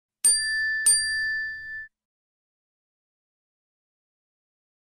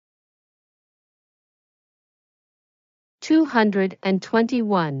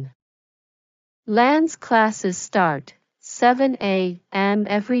221. Lan's classes start 7 a.m.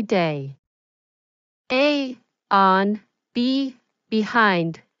 every day. A. On, B.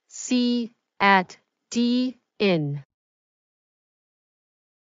 Behind, C. At, D. In.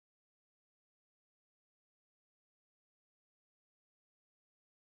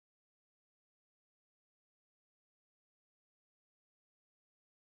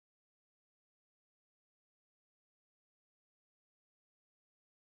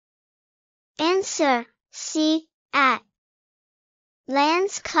 Answer, C. At.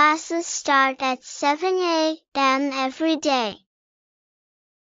 Lan's classes start at 7 a.m. every day.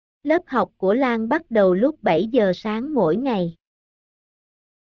 Lớp học của Lan bắt đầu lúc 7 giờ sáng mỗi ngày.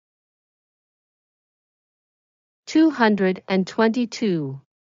 222.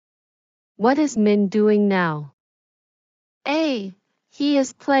 What is Min doing now? A. He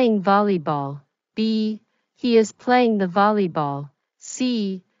is playing volleyball. B. He is playing the volleyball.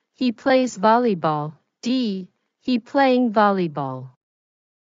 C. He plays volleyball. D. He playing volleyball.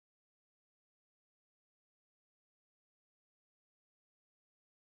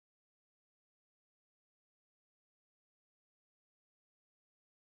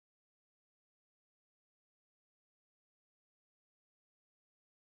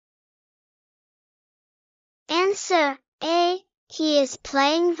 Answer, A. He is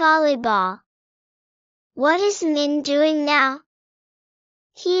playing volleyball. What is Min doing now?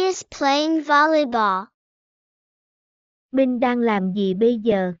 He is playing volleyball. Min đang làm gì bây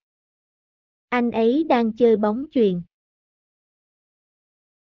giờ? Anh ấy đang chơi bóng chuyền.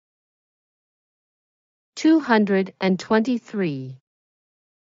 223.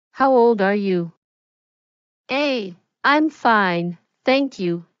 How old are you? A. I'm fine, thank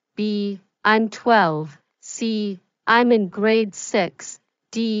you. B. I'm 12. C. I'm in grade 6.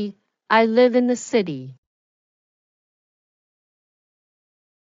 D. I live in the city.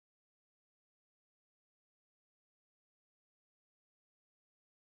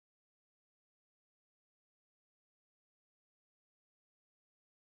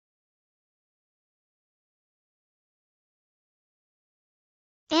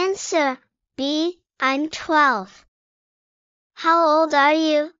 Answer, B. I'm 12. How old are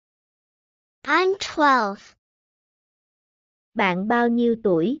you? I'm 12. Bạn bao nhiêu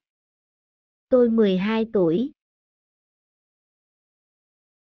tuổi? Tôi 12 tuổi.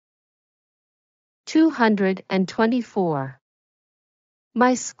 224.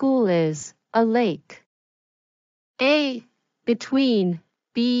 My school is a lake. A. Between,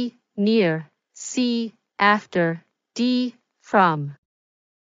 B. Near, C. After, D. From.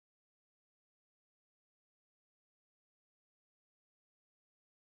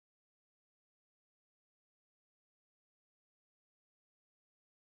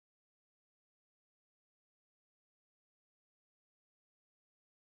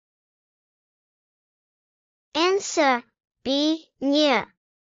 Answer, B. Near.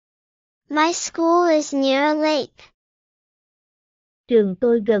 My school is near a lake. Trường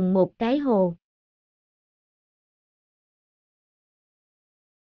tôi gần một cái hồ.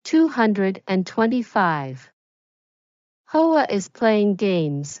 225. Hoa is playing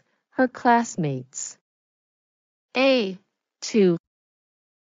games, her classmates. A. To.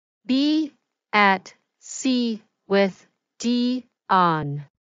 B. At, C. With, D. On.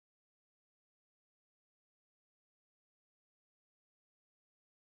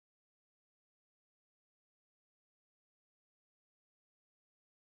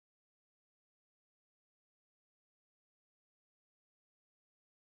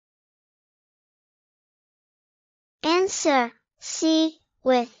 Answer, C.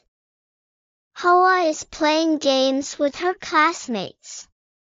 With. Hoa is playing games with her classmates.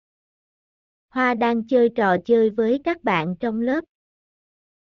 Hoa đang chơi trò chơi với các bạn trong lớp.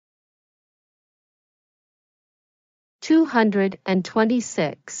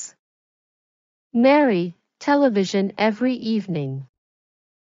 226. Mary, television every evening.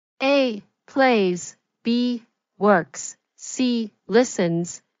 A. Plays, B. Works, C.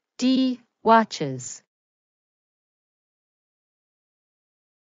 Listens, D. Watches.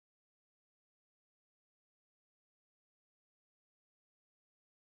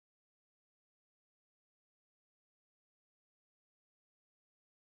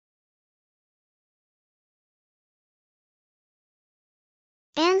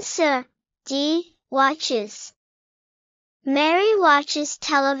 Answer, D. Watches. Mary watches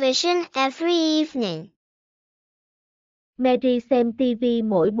television every evening. Mary xem TV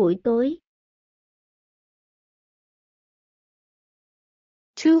mỗi buổi tối.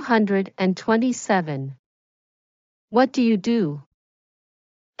 227. What do you do?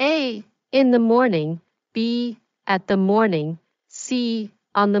 A. In the morning, B. at the morning, C,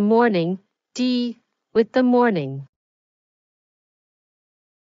 on the morning, D, with the morning.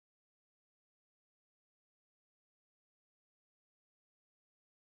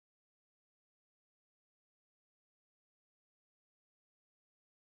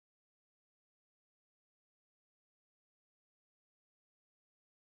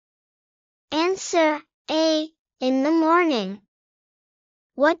 Answer A, in the morning.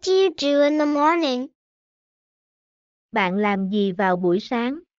 What do you do in the morning? Bạn làm gì vào buổi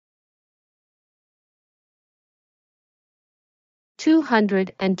sáng?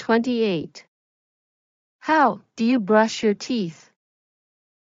 228. How do you brush your teeth?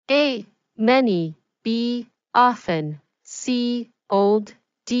 A, many, B, often, C, old,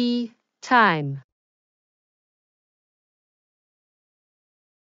 D, time.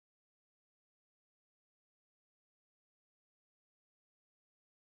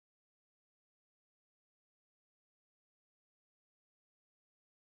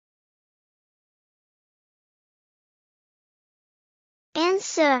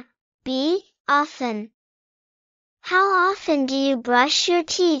 Answer B, often. How often do you brush your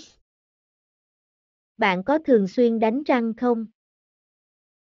teeth? Bạn có thường xuyên đánh răng không?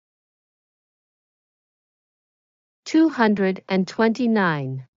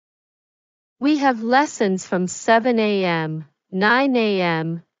 229. We have lessons from 7 a.m., 9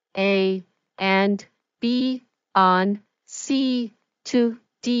 a.m., A, and B, on, C, to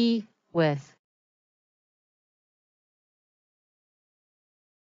D, with.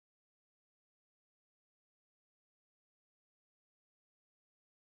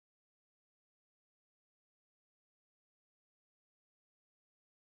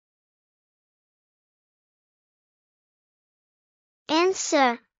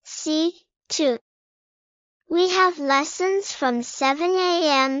 Answer C, 2. We have lessons from 7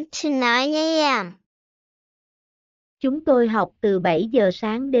 a.m. to 9 a.m. Chúng tôi học từ 7 giờ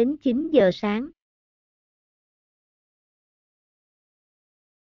sáng đến 9 giờ sáng.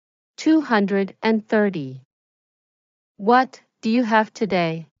 230. What do you have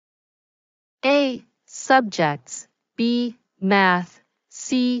today? A, subjects, B, math,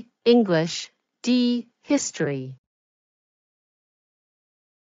 C, English, D, history.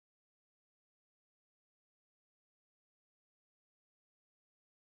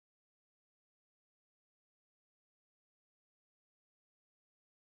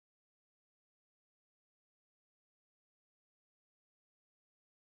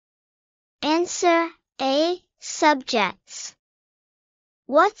 Answer A, subjects.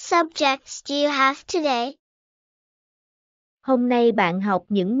 What subjects do you have today? Hôm nay bạn học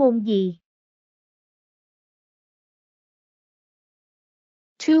những môn gì?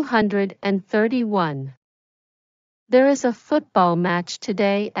 231. There is a football match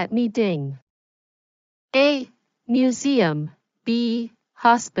today at Meeting. A, museum, B,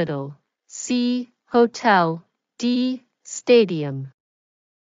 hospital, C, hotel, D, stadium.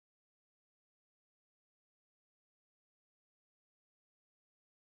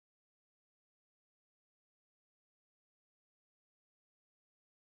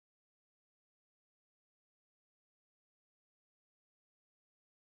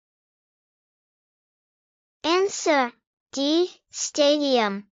 Answer D,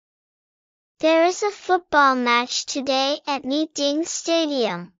 stadium. There is a football match today at Meeting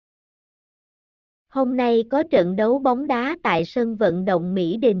Stadium. Hôm nay có trận đấu bóng đá tại sân vận động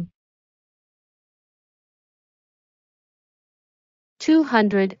Mỹ Đình.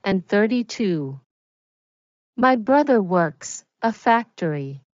 232. My brother works, a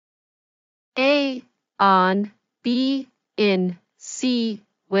factory. A, on, B, in, C,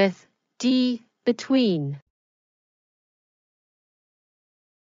 with, D, between.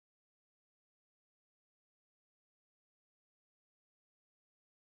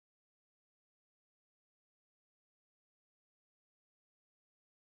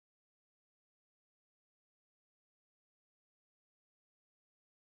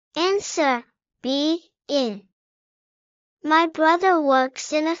 Answer B, in. My brother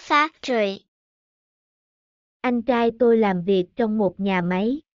works in a factory. Anh trai tôi làm việc trong một nhà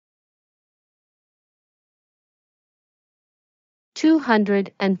máy.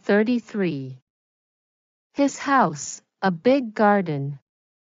 233. His house, a big garden.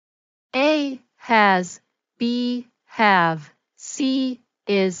 A, has, B, have, C,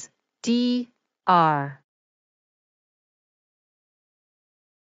 is, D, are.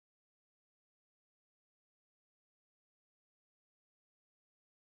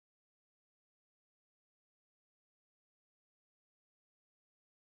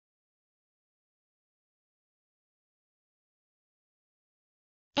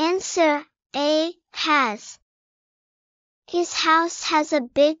 Answer A, has. His house has a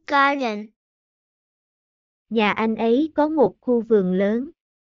big garden. Nhà anh ấy có một khu vườn lớn.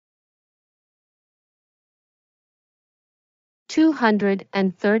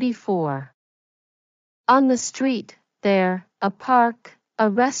 234. On the street, there, a park, a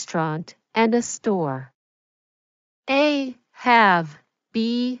restaurant, and a store. A, have, B,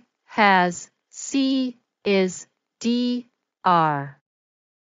 has, C, is, D, are.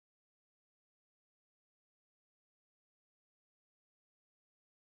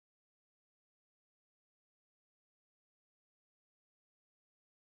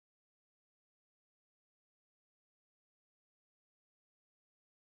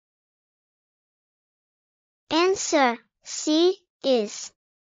 Answer, C, is.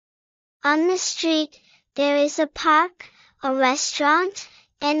 On the street, there is a park, a restaurant,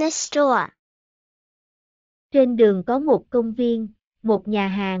 and a store. Trên đường có một công viên, một nhà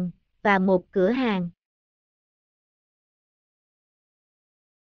hàng, và một cửa hàng.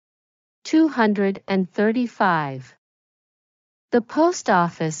 235. The post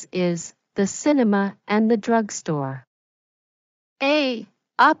office is the cinema and the drugstore. A,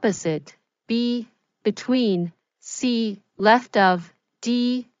 opposite, B, between, C, left of,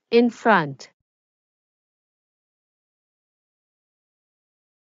 D, in front.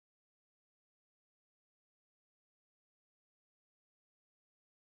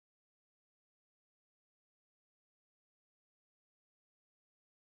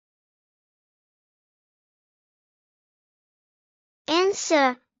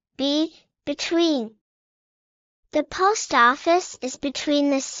 Answer, B, between. The post office is between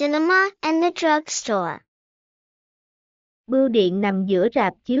the cinema and the drugstore. Bưu điện nằm giữa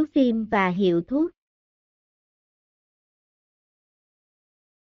rạp chiếu phim và hiệu thuốc.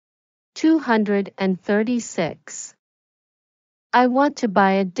 236. I want to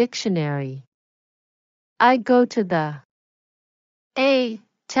buy a dictionary. I go to the A,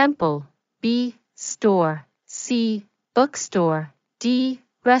 temple, B, store, C, bookstore, D,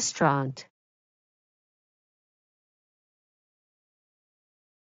 restaurant.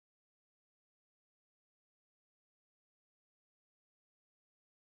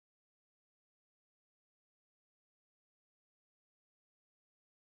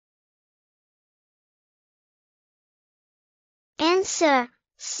 Answer,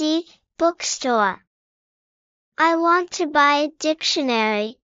 C, bookstore. I want to buy a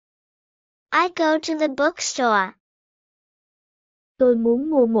dictionary. I go to the bookstore. Tôi muốn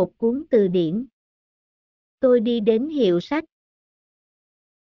mua một cuốn từ điển. Tôi đi đến hiệu sách.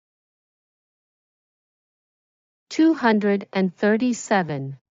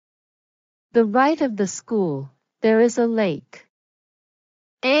 237. The right of the school, there is a lake.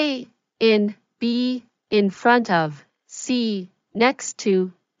 A, in, B, in front of, C, next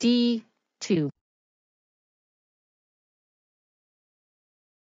to, D, to.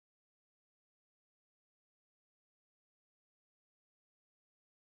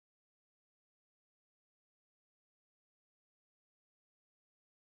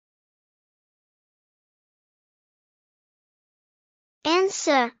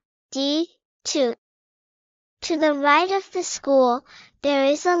 Answer, D, to. To the right of the school, there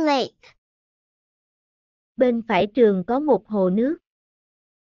is a lake. Bên phải trường có một hồ nước.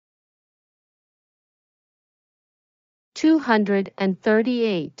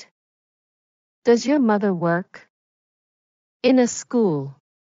 238. Does your mother work? In a school.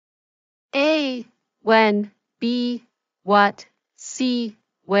 A, when, B, what, C,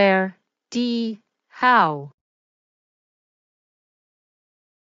 where, D, how.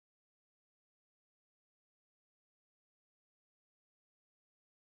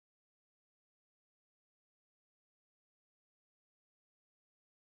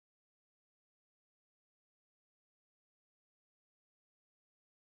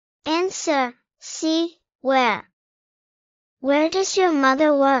 Answer, C, where. Where does your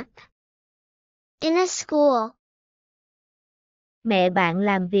mother work? In a school. Mẹ bạn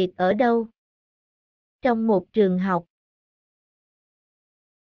làm việc ở đâu? Trong một trường học.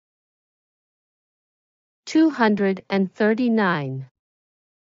 239.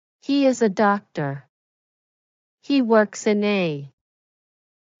 He is a doctor. He works in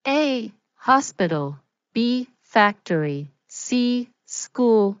A, hospital, B, factory, C,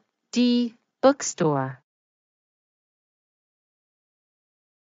 school, D, bookstore.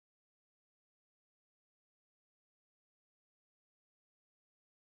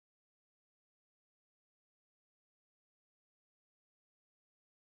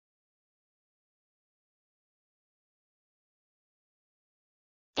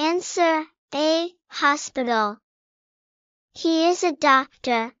 Answer, A, hospital. He is a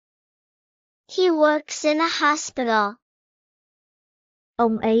doctor. He works in a hospital.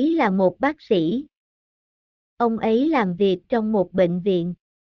 Ông ấy là một bác sĩ. Ông ấy làm việc trong một bệnh viện.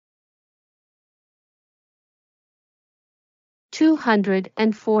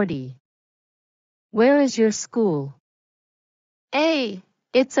 240. Where is your school? A.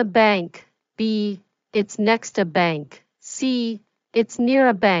 It's a bank. B. It's next a bank. C. It's near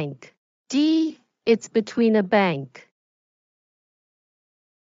a bank. D. It's between a bank.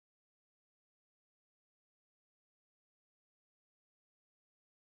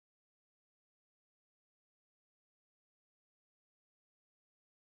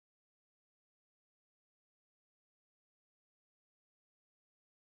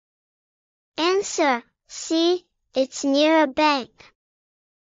 Answer, C. It's near a bank.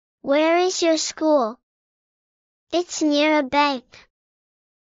 Where is your school? It's near a bank.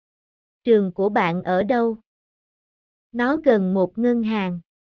 Trường của bạn ở đâu? Nó gần một ngân hàng.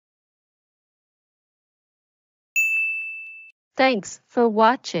 Thanks for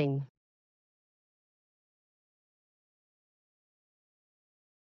watching.